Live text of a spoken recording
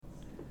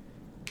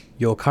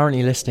You're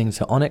currently listening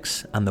to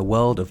Onyx and the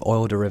world of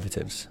oil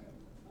derivatives.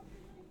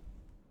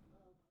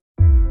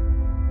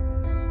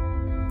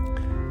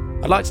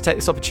 I'd like to take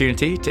this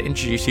opportunity to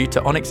introduce you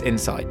to Onyx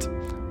Insight,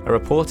 a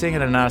reporting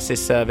and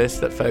analysis service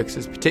that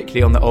focuses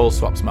particularly on the oil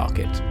swaps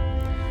market.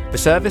 The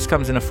service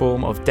comes in a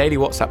form of daily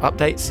WhatsApp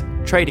updates,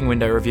 trading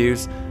window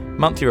reviews,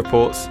 monthly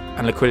reports,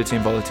 and liquidity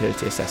and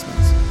volatility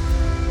assessments.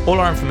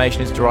 All our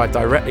information is derived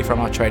directly from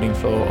our trading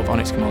floor of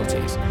Onyx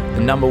Commodities,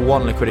 the number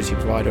one liquidity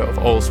provider of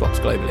oil swaps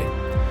globally.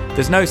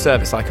 There's no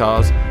service like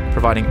ours,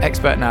 providing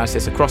expert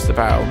analysis across the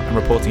barrel and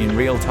reporting in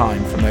real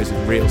time from those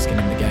with real skin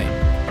in the game.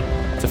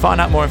 To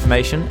find out more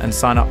information and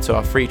sign up to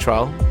our free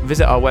trial,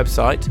 visit our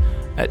website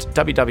at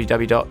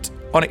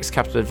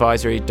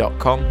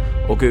www.onyxcapitaladvisory.com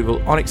or Google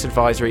Onyx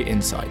Advisory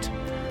Insight.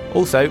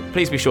 Also,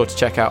 please be sure to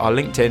check out our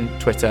LinkedIn,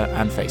 Twitter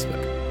and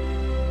Facebook.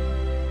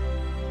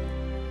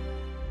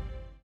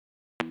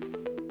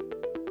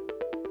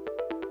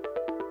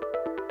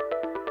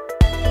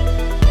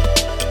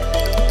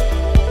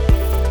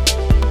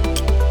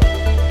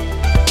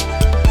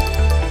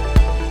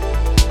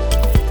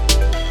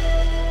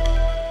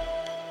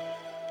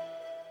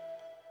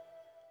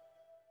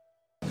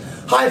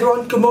 Hi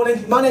everyone, good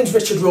morning. My name's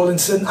Richard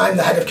Rawlinson. I'm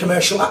the Head of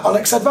Commercial at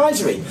Onyx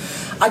Advisory.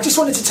 I just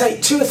wanted to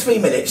take 2 or 3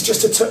 minutes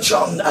just to touch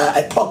on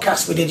a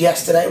podcast we did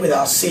yesterday with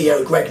our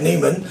CEO Greg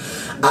Newman.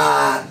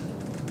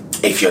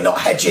 If you're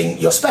not hedging,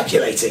 you're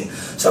speculating.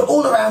 So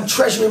all around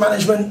treasury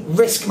management,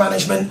 risk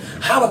management,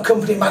 how a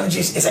company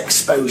manages its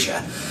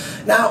exposure.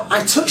 Now,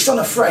 I touched on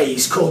a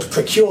phrase called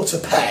procure to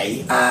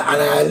pay, and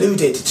I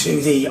alluded to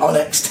the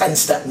Onyx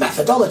 10-step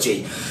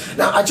methodology.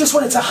 Now, I just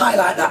wanted to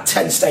highlight that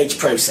 10-stage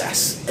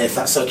process, if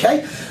that's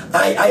okay.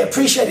 I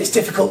appreciate it's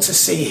difficult to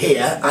see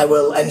here. I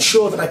will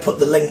ensure that I put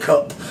the link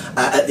up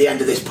at the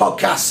end of this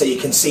podcast so you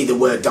can see the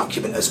Word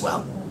document as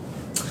well.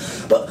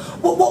 But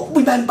what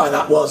we meant by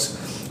that was,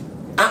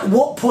 at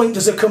what point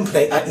does a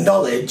company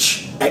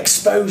acknowledge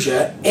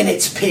exposure in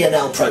its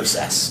P&L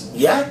process?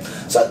 Yeah?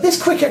 So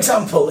this quick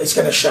example is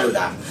going to show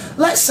that.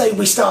 Let's say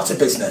we start a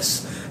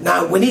business.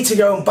 Now, we need to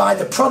go and buy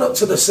the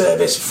product or the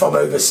service from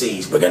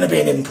overseas. We're going to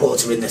be an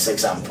importer in this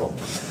example.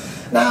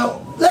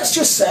 Now, let's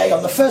just say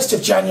on the 1st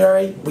of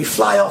January, we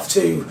fly off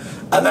to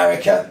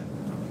America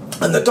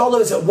and the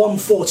dollar is at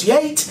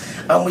 148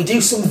 and we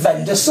do some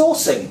vendor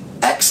sourcing.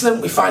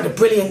 Excellent, we find a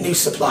brilliant new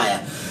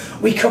supplier.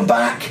 We come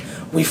back,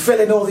 we fill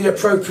in all the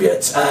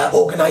appropriate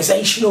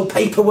organisational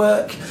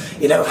paperwork,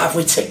 have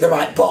we ticked the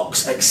right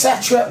box,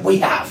 etc. We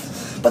have.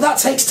 But that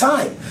takes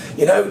time.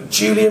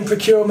 Julie in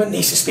procurement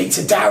needs to speak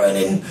to Darren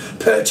in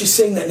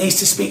purchasing, that needs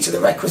to speak to the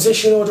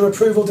requisition order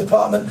approval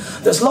department.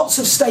 There's lots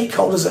of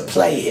stakeholders at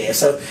play here,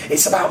 so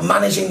it's about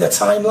managing the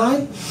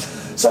timeline.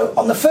 So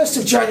on the 1st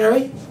of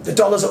January, the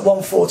dollar's at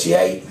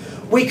 148.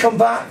 We come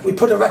back, we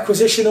put a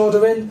requisition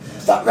order in,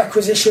 that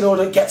requisition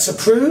order gets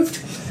approved,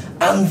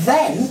 and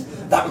then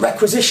that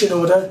requisition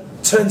order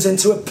turns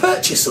into a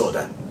purchase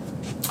order.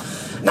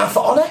 Now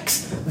for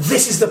Onyx,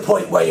 this is the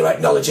point where you're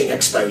acknowledging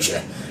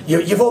exposure.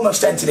 You've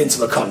almost entered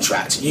into a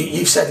contract.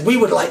 You've said, we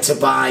would like to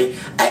buy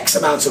X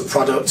amount of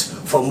product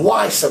from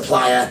Y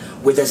supplier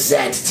with a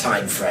Z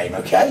time frame,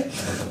 okay?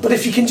 But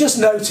if you can just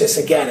notice,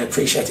 again, I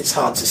appreciate it's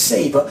hard to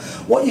see, but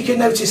what you can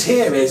notice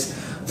here is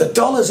the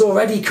dollar's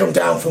already come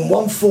down from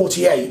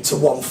 148 to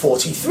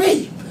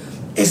 143.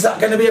 Is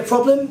that going to be a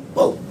problem?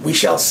 Well, we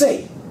shall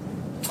see.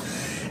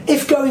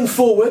 If going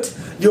forward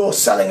you're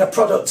selling a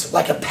product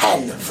like a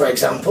pen, for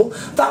example,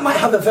 that might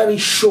have a very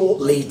short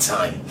lead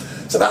time.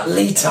 So that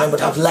lead time would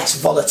have less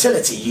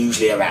volatility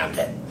usually around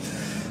it.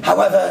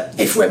 However,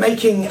 if we're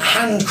making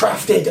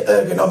handcrafted,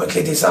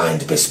 ergonomically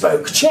designed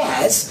bespoke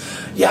chairs,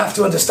 you have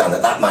to understand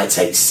that might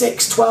take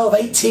 6, 12,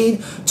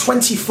 18,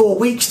 24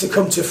 weeks to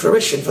come to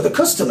fruition for the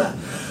customer.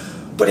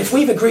 But if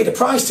we've agreed a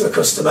price to a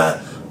customer,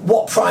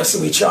 what price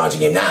are we charging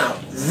him now?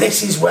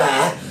 This is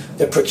where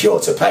the procure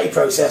to pay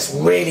process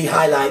really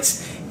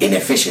highlights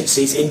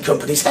inefficiencies in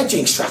companies'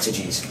 hedging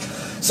strategies.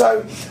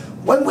 So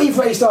when we've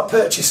raised our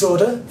purchase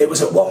order, it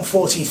was at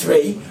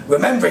 143.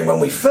 Remembering when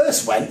we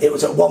first went, it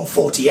was at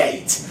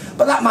 148.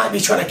 But that might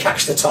be trying to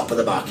catch the top of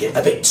the market,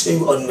 a bit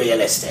too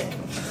unrealistic.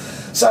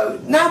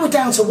 So now we're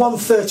down to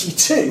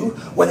 132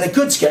 when the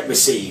goods get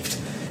received.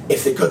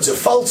 If the goods are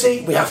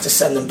faulty, we have to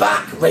send them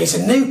back, raise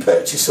a new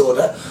purchase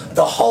order.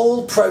 The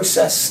whole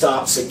process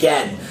starts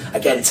again.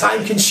 Again,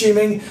 time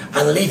consuming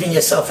and leaving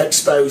yourself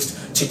exposed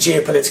to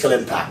geopolitical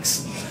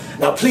impacts.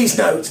 Now, please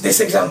note, this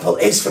example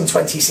is from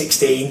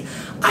 2016.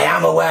 I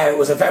am aware it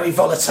was a very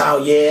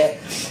volatile year.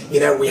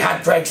 We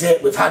had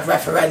Brexit, we've had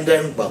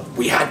referendum. Well,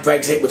 we had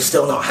Brexit, we've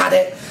still not had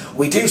it.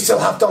 We do still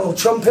have Donald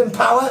Trump in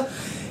power.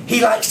 He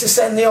likes to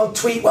send the odd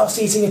tweet whilst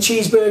eating a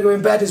cheeseburger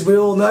in bed, as we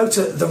all know,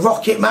 to the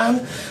Rocket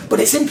Man. But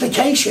its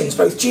implications,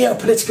 both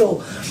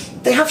geopolitical,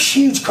 they have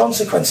huge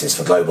consequences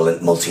for global and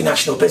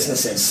multinational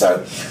businesses.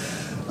 So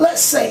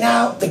let's say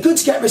now the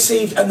goods get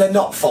received and they're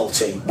not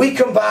faulty. We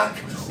come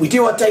back, we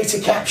do our data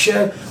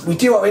capture, we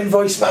do our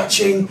invoice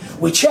matching,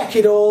 we check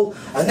it all,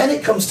 and then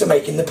it comes to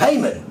making the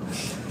payment.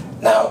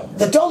 Now,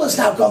 the dollar's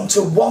now gone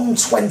to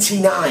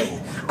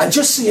 129, And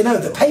just so you know,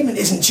 the payment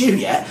isn't due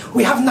yet.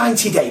 We have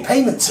 90-day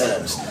payment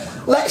terms.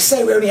 Let's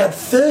say we only had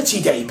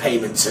 30-day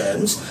payment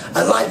terms,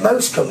 and like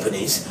most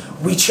companies,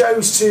 we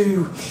chose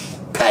to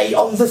pay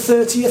on the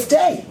 30th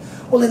day.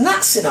 Well, in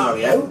that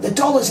scenario, the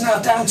dollar's now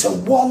down to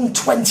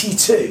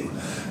 122.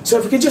 So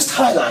if we can just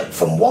highlight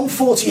from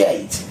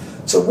 148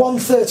 to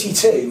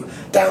 132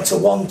 down to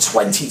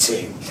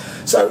 122.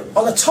 So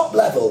on a top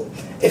level,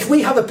 if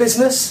we have a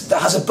business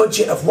that has a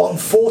budget of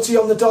 140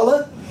 on the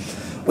dollar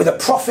with a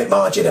profit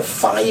margin of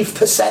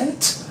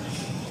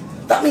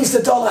 5%, that means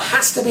the dollar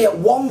has to be at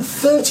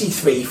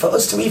 133 for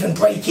us to even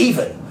break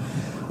even.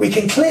 We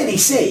can clearly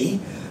see,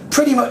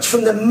 pretty much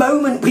from the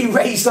moment we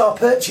raised our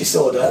purchase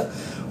order,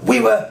 we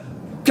were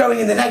going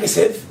in the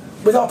negative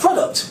with our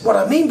product. What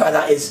I mean by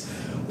that is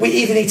we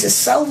either need to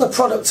sell the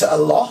product at a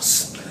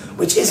loss,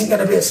 which isn't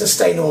going to be a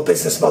sustainable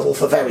business model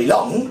for very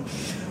long,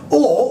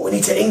 or we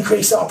need to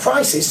increase our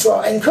prices to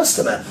our end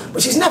customer,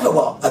 which is never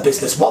what a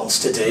business wants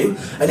to do.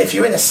 And if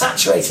you're in a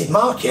saturated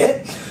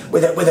market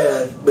with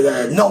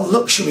a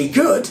non-luxury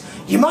good,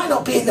 you might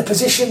not be in the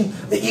position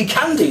that you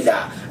can do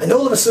that. And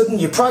all of a sudden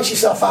you price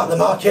yourself out of the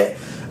market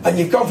and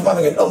you've gone from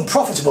having an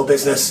unprofitable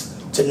business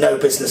to no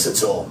business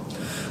at all.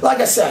 Like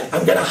I said,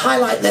 I'm going to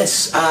highlight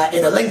this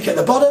in a link at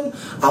the bottom.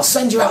 I'll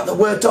send you out the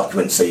Word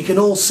document so you can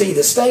all see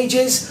the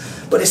stages.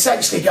 But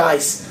essentially,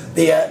 guys,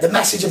 the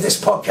message of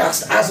this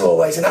podcast, as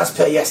always and as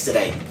per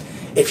yesterday,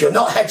 if you're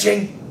not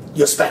hedging,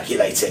 you're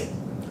speculating.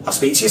 I'll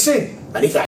speak to you soon. Many thanks.